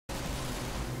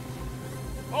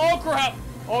Oh, crap.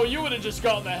 Oh, you would have just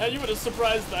gotten the head. You would have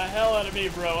surprised the hell out of me,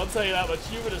 bro. I'll tell you that much.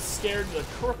 You would have scared the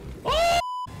crap. Oh!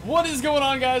 What is going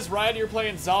on, guys? Ryan here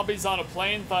playing Zombies on a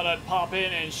Plane. Thought I'd pop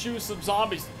in and shoot some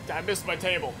zombies. I missed my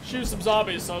table. Shoot some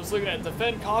zombies. So I was looking at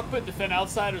defend cockpit, defend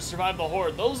outside, or survive the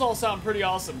horde. Those all sound pretty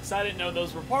awesome because I didn't know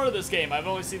those were part of this game. I've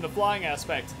only seen the flying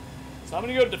aspect. So I'm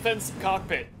going to go defend some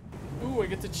cockpit. Ooh, I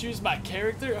get to choose my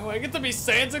character. Oh, I get to be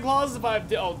Santa Claus if I have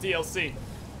DLC.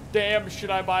 Damn, should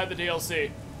I buy the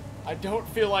DLC? I don't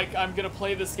feel like I'm going to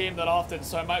play this game that often,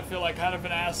 so I might feel like kind of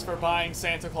an ass for buying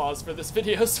Santa Claus for this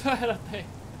video, so I don't think.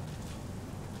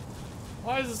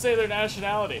 Why does it say their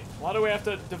nationality? Why do we have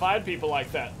to divide people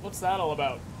like that? What's that all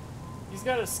about? He's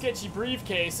got a sketchy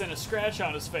briefcase and a scratch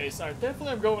on his face. Alright,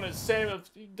 definitely I'm going to Samuel.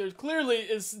 There clearly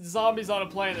is Zombies on a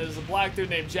Plane. There's a black dude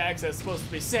named Jackson. That's supposed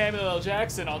to be Samuel L.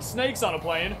 Jackson on Snakes on a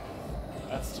Plane.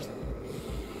 That's just...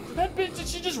 That bitch, did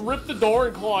she just rip the door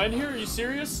and claw in here? Are you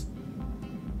serious?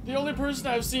 The only person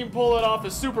I've seen pull it off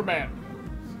is Superman.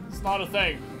 It's not a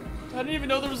thing. I didn't even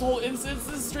know there was a whole instance.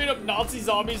 This is straight up Nazi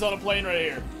zombies on a plane right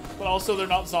here. But also they're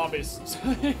not zombies.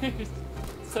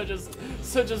 such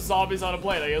as zombies on a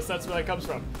plane. I guess that's where that comes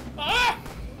from. Ah!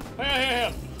 Hang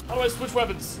on. How do I switch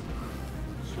weapons?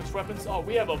 Switch weapons? Oh,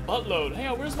 we have a buttload. Hang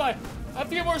on, where's my... I have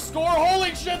to get more score.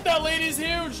 Holy shit, that lady's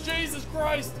huge. Jesus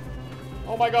Christ.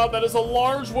 Oh my god, that is a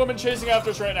large woman chasing after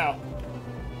us right now.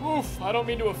 Oof, I don't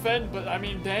mean to offend, but I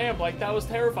mean, damn, like, that was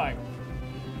terrifying.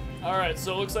 Alright,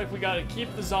 so it looks like we gotta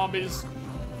keep the zombies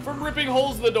from ripping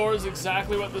holes in the doors,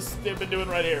 exactly what they've been doing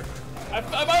right here. I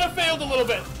might have failed a little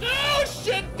bit. Oh,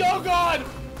 shit! Oh, God!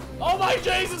 Oh, my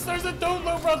Jesus! There's a dude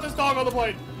who brought this dog on the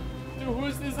plane. Dude, who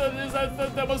is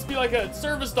that? That must be like a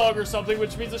service dog or something,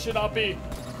 which means it should not be.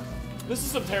 This is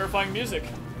some terrifying music.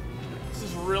 This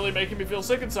is really making me feel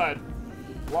sick inside.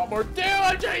 A lot more.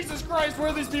 Damn, Jesus Christ! Where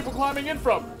are these people climbing in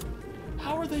from?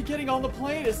 How are they getting on the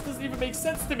plane? This doesn't even make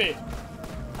sense to me.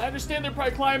 I understand they're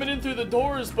probably climbing in through the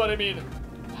doors, but I mean,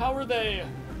 how are they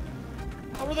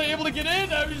able to get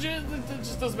in? I mean, it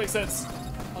just doesn't make sense.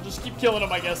 I'll just keep killing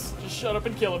them, I guess. Just shut up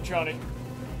and kill them, Johnny.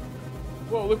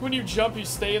 Whoa, look, when you jump, you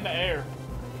stay in the air.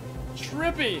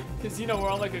 Trippy, because, you know, we're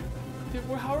on like a... Dude,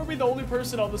 how are we the only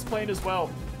person on this plane as well?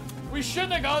 We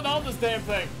shouldn't have gotten on this damn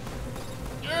thing.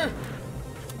 How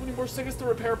many more seconds to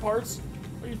repair parts?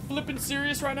 Are you flipping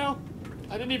serious right now?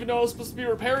 I didn't even know I was supposed to be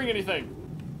repairing anything.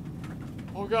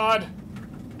 Oh, God.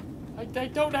 I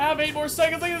don't have 8 more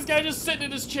seconds. Look at this guy just sitting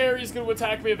in his chair. He's going to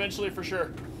attack me eventually for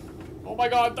sure. Oh, my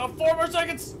God. 4 more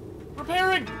seconds.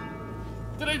 Repairing.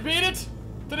 Did I beat it?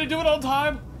 Did I do it on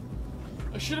time?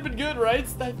 I should have been good, right?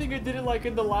 I think I did it, like,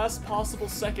 in the last possible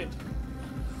second.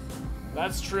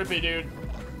 That's trippy, dude.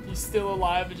 He's still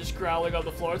alive and just growling on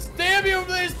the floor. It's, damn you,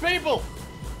 these people!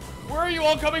 Where are you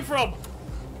all coming from?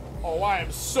 Oh, I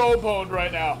am so boned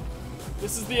right now.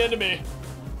 This is the enemy.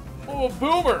 Oh, a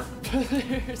boomer.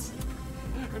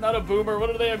 Or not a boomer. What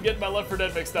are they? I'm getting my Left 4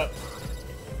 Dead mixed up.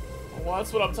 Oh, well,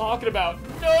 that's what I'm talking about.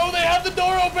 No, they have the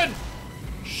door open.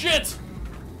 Shit.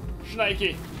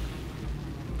 Shnikey.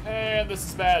 And this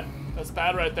is bad. That's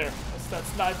bad right there.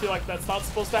 That's not, I feel like that's not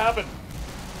supposed to happen.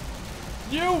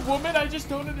 You, woman, I just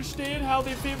don't understand how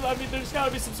they feel. I mean, there's got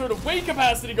to be some sort of weight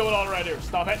capacity going on right here.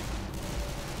 Stop it.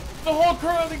 The whole crew,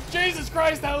 I think, Jesus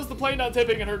Christ, how is the plane not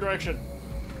tipping in her direction?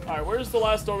 Alright, where's the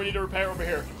last door we need to repair over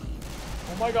here?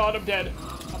 Oh my god, I'm dead.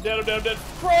 I'm dead.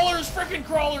 Crawlers, freaking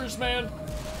crawlers, man.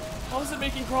 How is it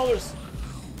making crawlers?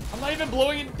 I'm not even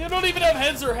blowing it. They don't even have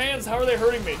heads or hands. How are they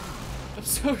hurting me? I'm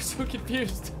so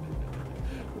confused.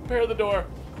 Repair the door.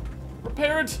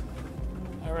 Repair it.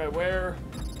 Alright,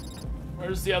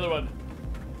 where's the other one?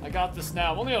 I got this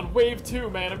now. I'm only on wave 2,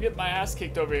 man. I'm getting my ass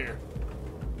kicked over here.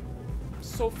 I'm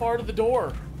so far to the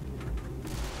door.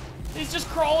 He's just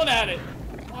crawling at it.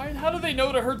 How do they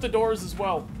know to hurt the doors as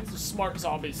well? These are smart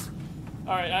zombies.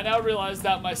 Alright, I now realize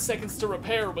that my seconds to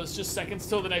repair was just seconds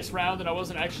till the next round and I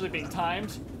wasn't actually being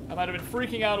timed. I might have been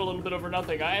freaking out a little bit over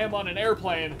nothing. I am on an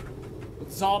airplane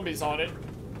with zombies on it.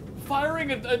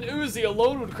 Firing an Uzi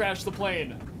alone would crash the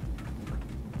plane.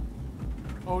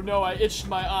 Oh no, I itched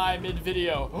my eye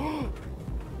mid-video.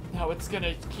 Now it's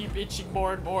gonna keep itching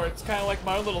more and more. It's kind of like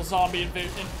my own little zombie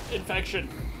infection.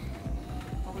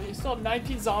 You still have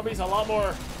 19 zombies, a lot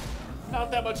more.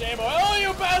 Not that much ammo. Oh,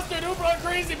 you bastard! Who brought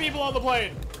crazy people on the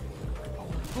plane?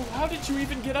 Oh, how did you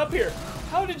even get up here?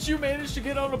 How did you manage to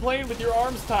get on a plane with your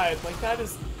arms tied? Like, that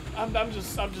is... I'm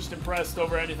just impressed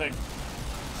over anything.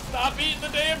 Stop eating the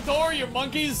damn door, you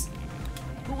monkeys!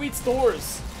 Who eats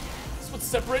doors? This is what's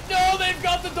separate. No, they've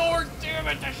got the door! Damn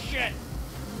it, the shit!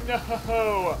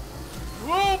 No!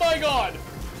 Oh my god!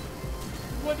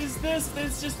 What is this?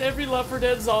 It's just every Left 4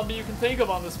 Dead zombie you can think of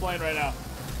on this plane right now.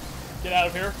 Get out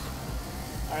of here.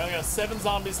 Alright, I got 7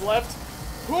 zombies left.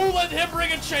 Who let him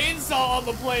bring a chainsaw on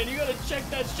the plane? You gotta check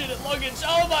that shit at luggage.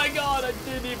 Oh my god, I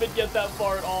didn't even get that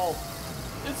far at all.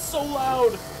 It's so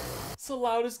loud. It's the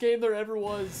loudest game there ever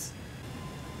was.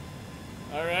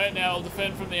 Alright, now I'll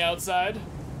defend from the outside.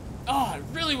 Oh, I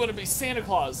really want to be Santa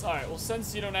Claus. Alright, well,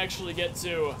 since you don't actually get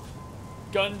to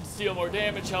guns deal more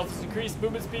damage, health is increased,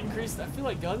 movement speed increased, I feel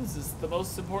like guns is the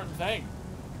most important thing.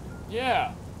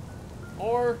 Yeah.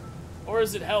 Or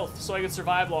is it health, so I can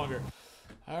survive longer?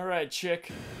 Alright,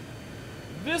 chick.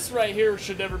 This right here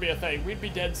should never be a thing. We'd be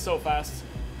dead so fast.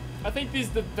 I think these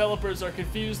developers are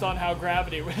confused on how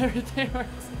gravity would everything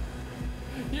works.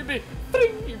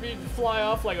 You'd fly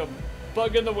off like a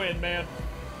bug in the wind, man.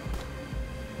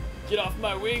 Get off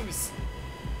my wings.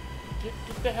 Get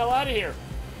the hell out of here.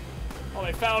 Oh,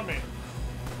 they found me.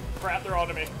 Crap, they're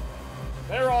onto me.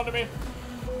 They're onto me.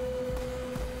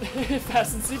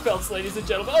 Fasten seatbelts, ladies and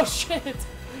gentlemen. Oh, shit.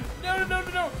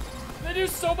 No. They do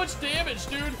so much damage,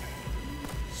 dude.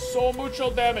 So mucho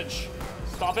damage.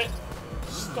 Stop it.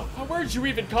 Stop. Where'd you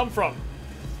even come from?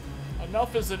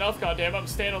 Enough is enough, goddamn. I'm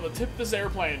standing on the tip of this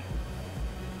airplane.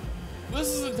 This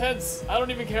is intense. I don't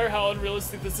even care how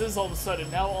unrealistic this is all of a sudden.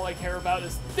 Now all I care about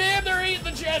is... Damn, they're eating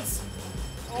the jets!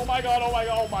 Oh my god,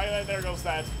 there goes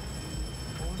that.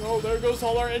 Oh no, there goes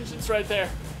all our engines right there.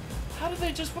 How did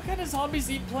they just... What kind of zombies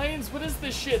eat planes? What is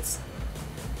this shit?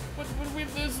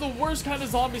 This is the worst kind of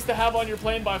zombies to have on your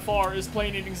plane by far, is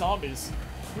plane-eating zombies.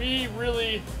 We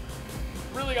really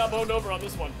got boned over on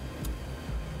this one.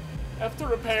 Have to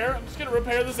repair. I'm just gonna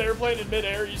repair this airplane in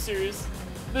midair. Are you serious?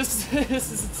 This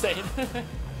is insane.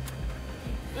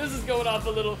 This is going off a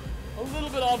little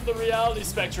bit off the reality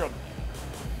spectrum.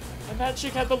 And that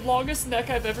chick had the longest neck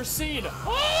I've ever seen.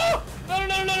 Oh!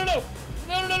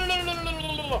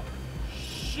 No.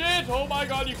 Shit! Oh my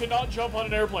god, you cannot jump on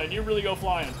an airplane. You really go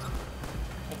flying.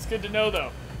 That's good to know,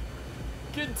 though.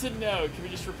 Good to know. Can we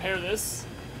just repair this?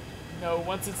 No,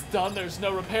 once it's done, there's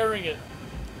no repairing it.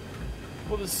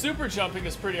 Well, the super jumping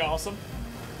is pretty awesome.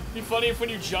 It'd be funny if when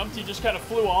you jumped, you just kind of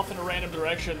flew off in a random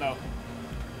direction, though.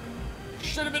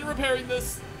 Should have been repairing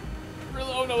this.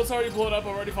 Really? Oh no, it's already blown up.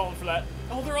 I've already fallen for that.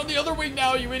 Oh, they're on the other wing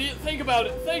now, you idiot. Think about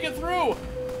it. Think it through.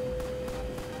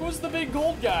 Who's the big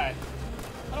gold guy?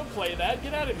 I don't play that.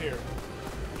 Get out of here.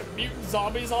 Mutant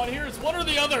zombies on here. It's one or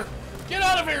the other. Get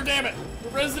out of here, damn it.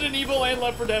 Resident Evil and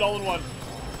Left 4 Dead all in one.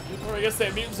 Or I guess they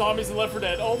have mutant zombies and Left 4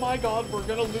 Dead. Oh my god, we're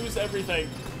gonna lose everything.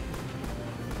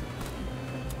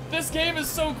 This game is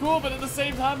so cool, but at the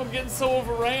same time, I'm getting so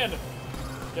overran.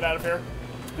 Get out of here.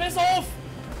 Piss off!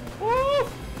 Woo!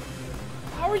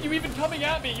 How are you even coming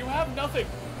at me? You have nothing.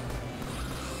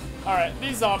 Alright,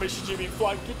 these zombies should be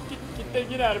flying.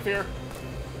 Get out of here.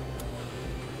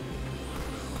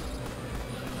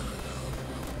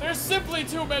 There's simply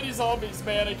too many zombies,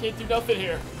 man. I can't do nothing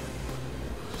here.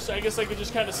 I guess I could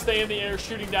just kind of stay in the air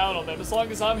shooting down on them. As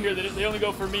long as I'm here, they only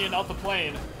go for me and not the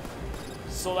plane.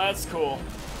 So that's cool.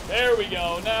 There we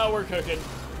go. Now we're cooking.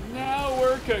 Now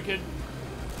we're cooking.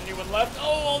 Anyone left? Oh,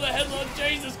 all the headlines.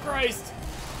 Jesus Christ.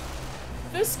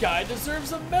 This guy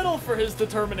deserves a medal for his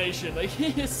determination. Like,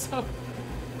 he's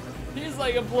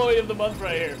like employee of the month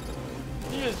right here.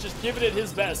 He is just giving it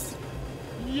his best.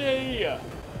 Yay.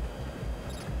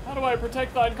 How do I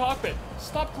protect thine cockpit?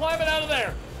 Stop climbing out of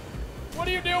there. What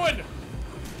are you doing?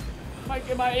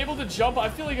 Am I able to jump? I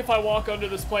feel like if I walk under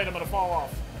this plane, I'm gonna fall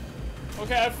off.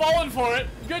 Okay, I've fallen for it.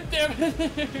 Good damn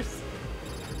it.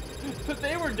 But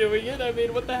they were doing it. I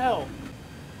mean, what the hell?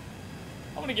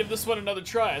 I'm gonna give this one another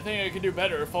try. I think I could do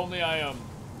better if only I,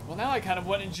 well, now I kind of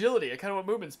want agility. I kind of want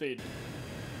movement speed.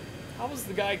 How was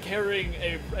the guy carrying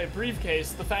a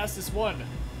briefcase the fastest one?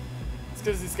 It's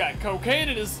because he's got cocaine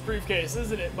in his briefcase,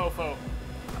 isn't it, mofo?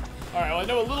 Alright, well, I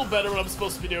know a little better what I'm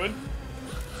supposed to be doing.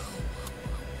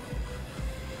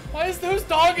 Whose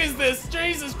dog is this?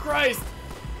 Jesus Christ!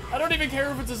 I don't even care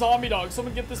if it's a zombie dog.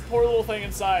 Someone get this poor little thing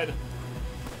inside.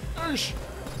 Ursh.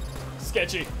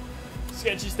 Sketchy.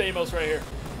 Sketchy Stamos right here.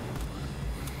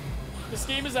 This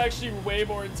game is actually way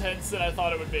more intense than I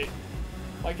thought it would be.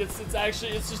 Like, it's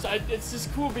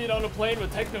just cool being on a plane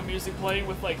with techno music playing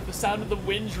with, like, the sound of the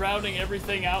wind drowning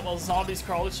everything out while zombies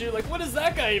crawl at you. Like, what is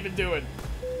that guy even doing?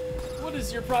 What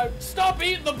is your Stop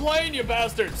eating the plane, you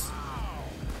bastards!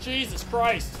 Jesus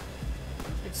Christ. If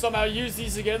we could somehow use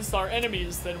these against our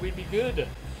enemies, then we'd be good.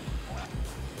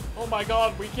 Oh my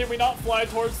god, can we not fly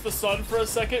towards the sun for a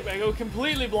second? I go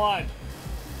completely blind.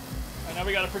 Alright, now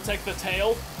we gotta protect the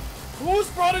tail. Who's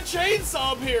brought a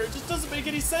chainsaw up here? It just doesn't make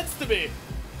any sense to me.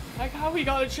 Like, how he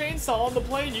got a chainsaw on the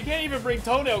plane? You can't even bring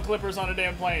toenail clippers on a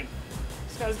damn plane.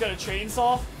 This guy's got a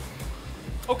chainsaw?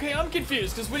 Okay, I'm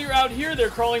confused, because when you're out here, they're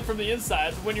crawling from the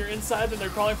inside. When you're inside, then they're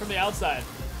crawling from the outside.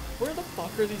 Where the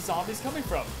fuck are these zombies coming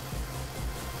from?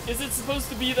 Is it supposed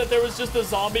to be that there was just a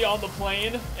zombie on the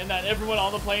plane, and that everyone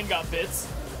on the plane got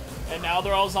bits, and now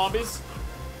they're all zombies?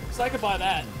 Because I could buy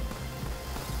that.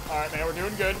 Alright, man, we're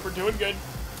doing good. We're doing good.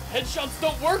 Headshots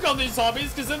don't work on these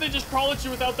zombies, because then they just crawl at you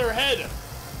without their head.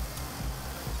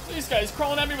 These guys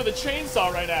crawling at me with a chainsaw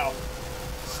right now.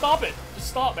 Stop it.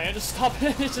 Just stop, man. Just stop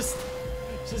it.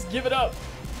 Just give it up.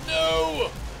 No!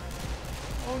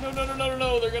 Oh, no, no, no, no, no,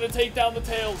 no. They're going to take down the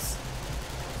tails.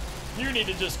 You need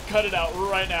to just cut it out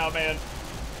right now, man.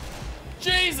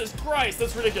 Jesus Christ,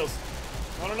 that's ridiculous.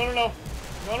 No, no, no, no, no.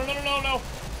 No, no, no, no, no, no.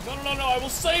 No, no, no, no. I will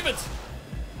save it.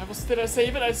 Did I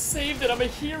save it? I saved it. I'm a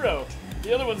hero.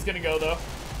 The other one's going to go, though.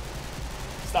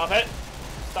 Stop it.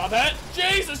 Stop it.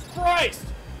 Jesus Christ.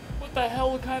 What the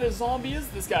hell kind of zombie is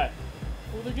this guy?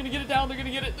 Oh, they're going to get it down. They're going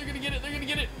to get it. They're going to get it. They're going to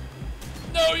get it.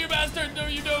 No, you bastard! No,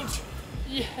 you don't!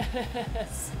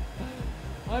 Yes!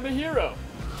 I'm a hero.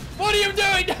 What are you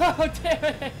doing? No, damn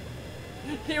it!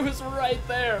 He was right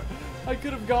there. I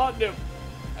could have gotten him.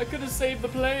 I could have saved the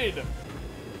plane.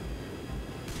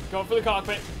 Going for the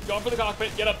cockpit. Going for the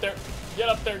cockpit. Get up there. Get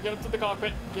up there. Get up to the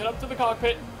cockpit. Get up to the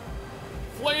cockpit.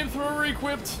 Flamethrower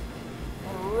equipped.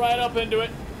 Right up into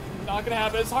it. Not gonna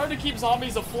happen. It's hard to keep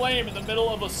zombies aflame in the middle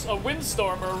of a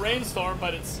windstorm or a rainstorm,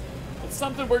 but it's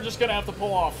something we're just gonna have to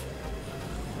pull off.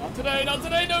 Not today, not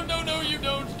today. No, no, no, you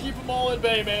don't. Keep them all at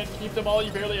bay, man. Keep them all.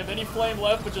 You barely have any flame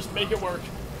left, but just make it work.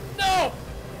 No!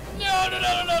 No, no, no,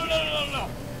 no, no, no, no, no, no.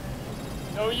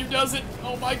 No, you doesn't.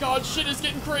 Oh my god, shit is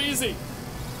getting crazy.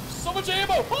 So much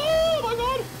ammo. Oh my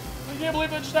god. I can't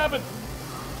believe that just happened.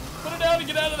 Put it down and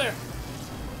get out of there.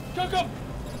 Cook them.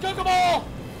 Cook them all.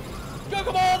 Cook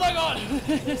them all. Oh my god.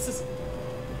 This is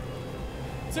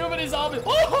too many zombies.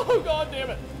 Oh god damn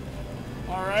it.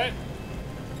 Alright.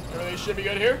 Everything should be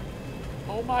good here.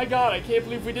 Oh my god, I can't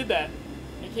believe we did that.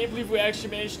 I can't believe we actually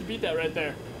managed to beat that right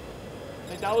there.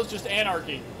 Like, that was just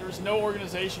anarchy. There was no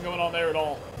organization going on there at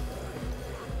all.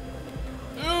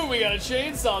 Ooh, we got a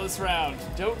chainsaw this round.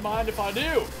 Don't mind if I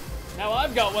do. Now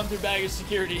I've got one through baggage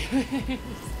security.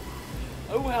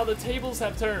 Oh, how the tables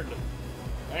have turned.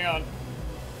 Hang on.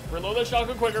 Reload that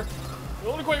shotgun quicker.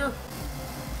 Reload it quicker.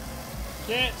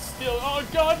 Can't steal. Oh,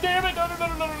 god damn it. No, no, no,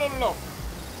 no, no, no, no, no.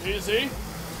 Easy.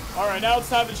 Alright, now it's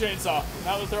time to chainsaw.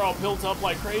 Now that they're all built up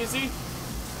like crazy.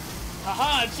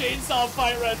 Haha, chainsaw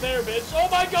fight right there, bitch. Oh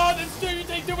my god, you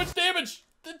take too much damage.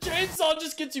 The chainsaw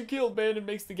just gets you killed, man, and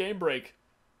makes the game break.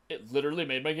 It literally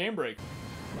made my game break.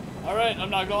 Alright, I'm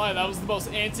not gonna lie, that was the most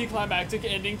anticlimactic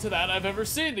ending to that I've ever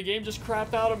seen. The game just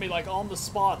crapped out on me, like, on the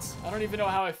spot. I don't even know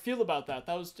how I feel about that.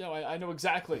 That was, you know, I know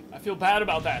exactly. I feel bad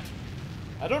about that.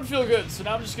 I don't feel good, so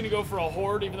now I'm just gonna go for a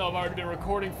horde, even though I've already been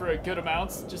recording for a good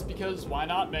amount, just because, why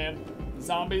not, man?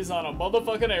 Zombies on a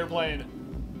motherfucking airplane.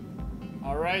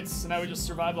 Alright, so now we just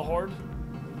survive the horde.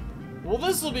 Well,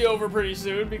 this will be over pretty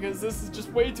soon, because this is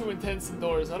just way too intense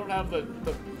indoors. I don't have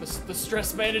the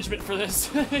stress management for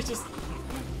this. Just...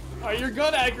 Alright, your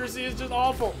gun accuracy is just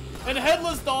awful. And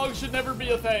headless dogs should never be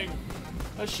a thing.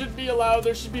 That shouldn't be allowed.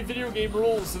 There should be video game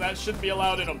rules, and that shouldn't be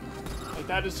allowed in them. Like,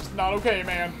 that is just not okay,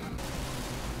 man.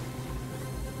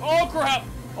 Oh, crap!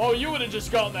 Oh, you would have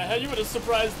just gotten the hell. You would have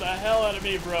surprised the hell out of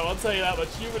me, bro. I'll tell you that much.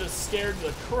 You would have scared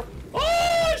the crap.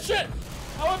 Oh, shit!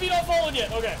 How have you not fallen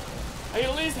yet? Okay. I can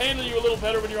at least handle you a little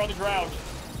better when you're on the ground.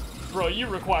 Bro, you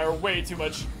require way too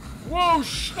much. Whoa,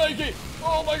 shnikey!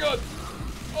 Oh, my god.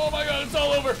 Oh, my god, it's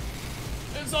all over.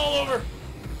 It's all over.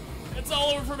 It's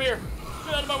all over from here.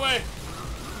 Get out of my way.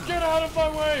 Get out of my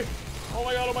way. Oh,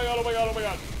 my god, oh, my god, oh, my god, oh, my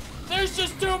god. There's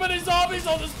just too many zombies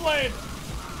on this plane.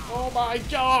 Oh my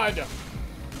god!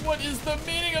 What is the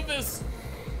meaning of this?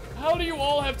 How do you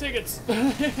all have tickets?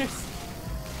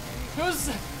 Who's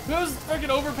freaking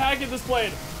overpacking this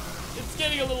plane? It's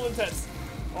getting a little intense.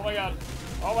 Oh my god.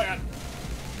 Oh my god.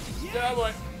 Get out of the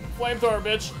way. Flamethrower,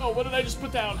 bitch. Oh, what did I just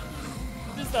put down?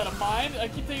 Is that a mine? I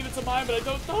keep thinking it's a mine, but I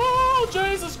don't. Oh,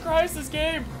 Jesus Christ, this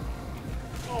game.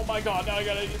 Oh my god, now I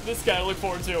got this guy to look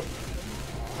forward to.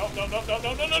 No, no, no, no,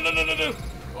 no, no, no, no, no, no, no.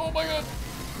 Oh my god.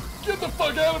 Get the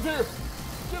fuck out of here!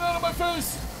 Get out of my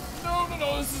face! No, no,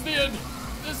 no, this is the end.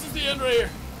 This is the end right here.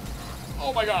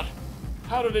 Oh my god.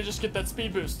 How did I just get that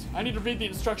speed boost? I need to read the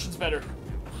instructions better.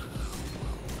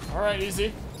 Alright,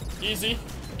 easy. Easy.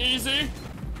 Easy.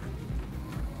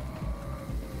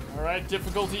 Alright,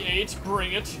 difficulty 8.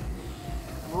 Bring it.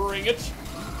 Bring it.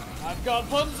 I've got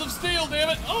buttons of steel, damn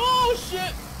it! Oh,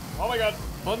 shit! Oh my god.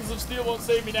 Buttons of steel won't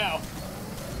save me now.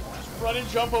 Just run and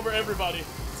jump over everybody.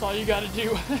 That's all you gotta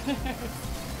do.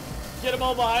 Get them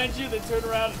all behind you, then turn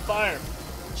around and fire.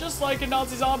 Just like in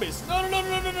Nazi Zombies. No, no, no,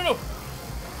 no, no, no, no.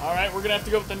 All right, we're gonna have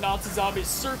to go with the Nazi Zombie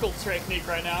circle technique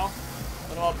right now.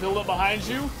 And I'll build up behind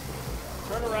you.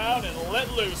 Turn around and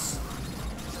let loose.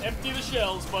 Empty the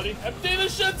shells, buddy. Empty the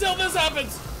shit until this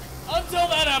happens. Until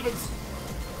that happens.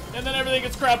 And then everything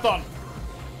gets crapped on.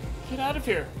 Get out of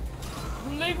here.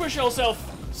 Relinquish yourself,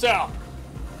 sir.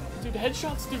 Dude,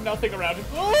 headshots do nothing around him.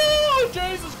 Oh,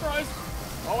 Jesus Christ.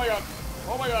 Oh my god.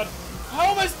 Oh my god.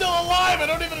 How am I still alive? I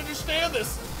don't even understand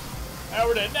this. Now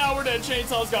we're dead. Now we're dead.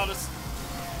 Chainsaw's got us.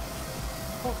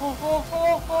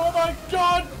 Oh my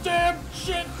god damn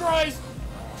shit Christ.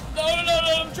 No, no, no,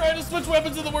 no. I'm trying to switch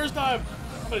weapons at the worst time.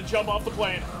 I'm gonna jump off the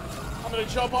plane. I'm gonna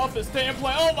jump off this damn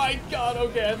plane. Oh my god.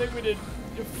 Okay, I think we did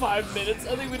 5 minutes.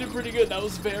 I think we did pretty good. That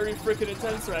was very freaking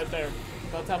intense right there.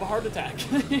 About to have a heart attack.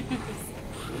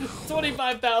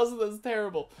 25,000, that's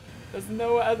terrible. There's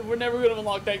no, we're never gonna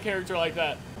unlock that character like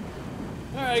that.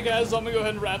 Alright guys, so I'm gonna go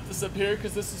ahead and wrap this up here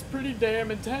because this is pretty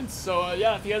damn intense. So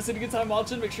yeah, if you guys had a good time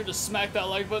watching, make sure to smack that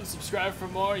like button, subscribe for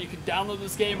more. You can download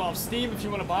this game off Steam if you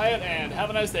want to buy it, and have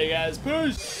a nice day guys.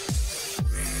 Peace!